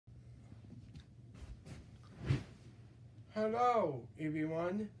Hello,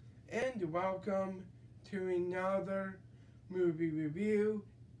 everyone, and welcome to another movie review,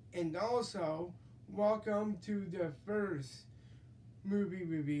 and also welcome to the first movie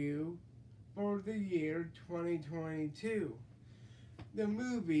review for the year 2022. The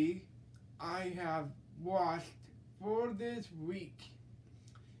movie I have watched for this week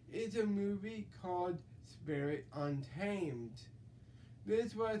is a movie called Spirit Untamed.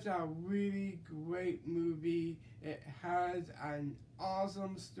 This was a really great movie. It has an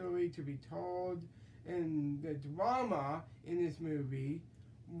awesome story to be told, and the drama in this movie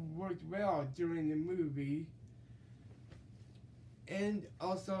worked well during the movie. And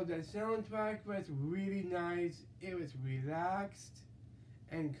also, the soundtrack was really nice. It was relaxed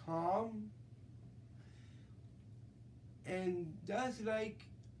and calm, and just like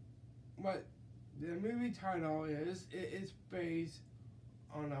what the movie title is, it is based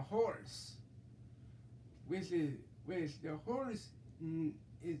on a horse, which the horse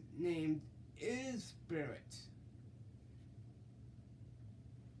is named is Spirit.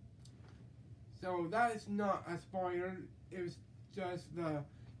 So that is not a spoiler. It was just the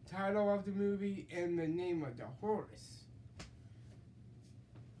title of the movie and the name of the horse.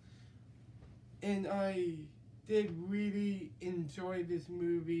 And I did really enjoy this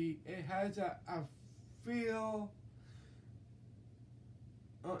movie. It has a feel.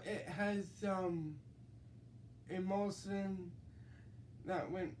 It has some emotion that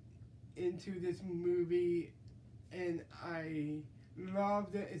went into this movie, and I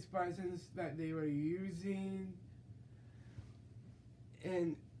love the expressions that they were using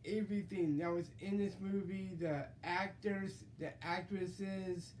and everything that was in this movie. The actors, the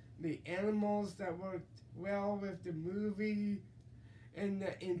actresses, the animals that worked well with the movie, and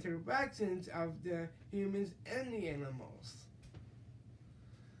the interactions of the humans and the animals.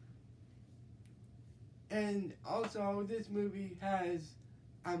 And also, this movie has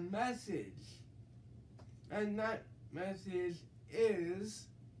a message, and that message is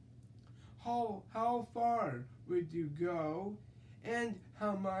how far would you go, and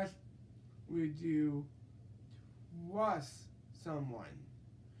how much would you trust someone.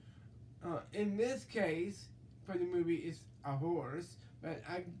 In this case, for the movie, it's a horse, but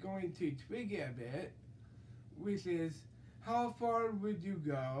I'm going to tweak it a bit, which is how far would you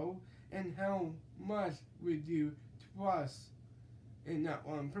go, and how much would you trust in that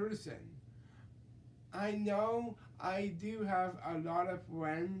one person. I know I do have a lot of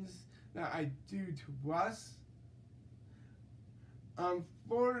friends that I do trust.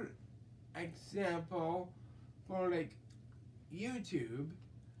 For example, for like YouTube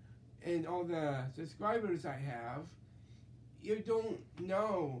and all the subscribers I have, you don't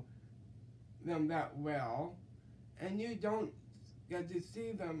know them that well, and you don't get to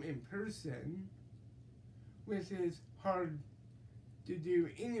see them in person, which is hard to do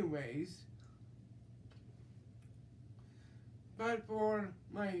anyways. But for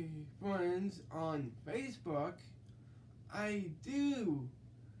my friends on Facebook, I do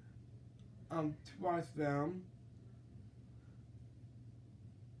trust them,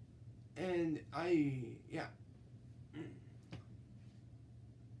 and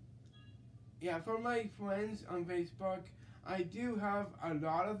for my friends on Facebook, I do have a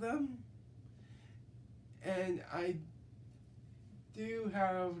lot of them, and I do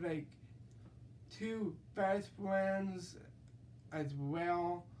have like 2 best friends as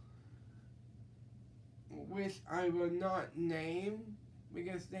well, which I will not name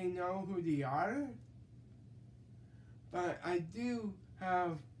because they know who they are. But I do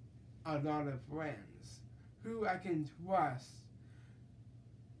have a lot of friends who I can trust.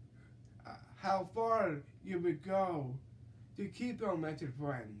 How far you would go to keep them as your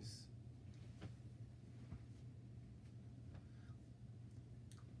friends.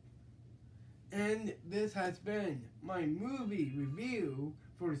 And this has been my movie review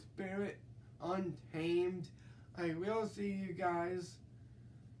for Spirit Untamed. I will see you guys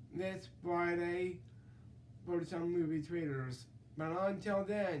this Friday for some movie trailers. But until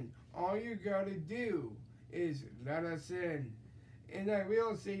then, all you gotta do is let us in. And I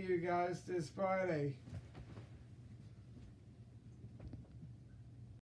will see you guys this Friday.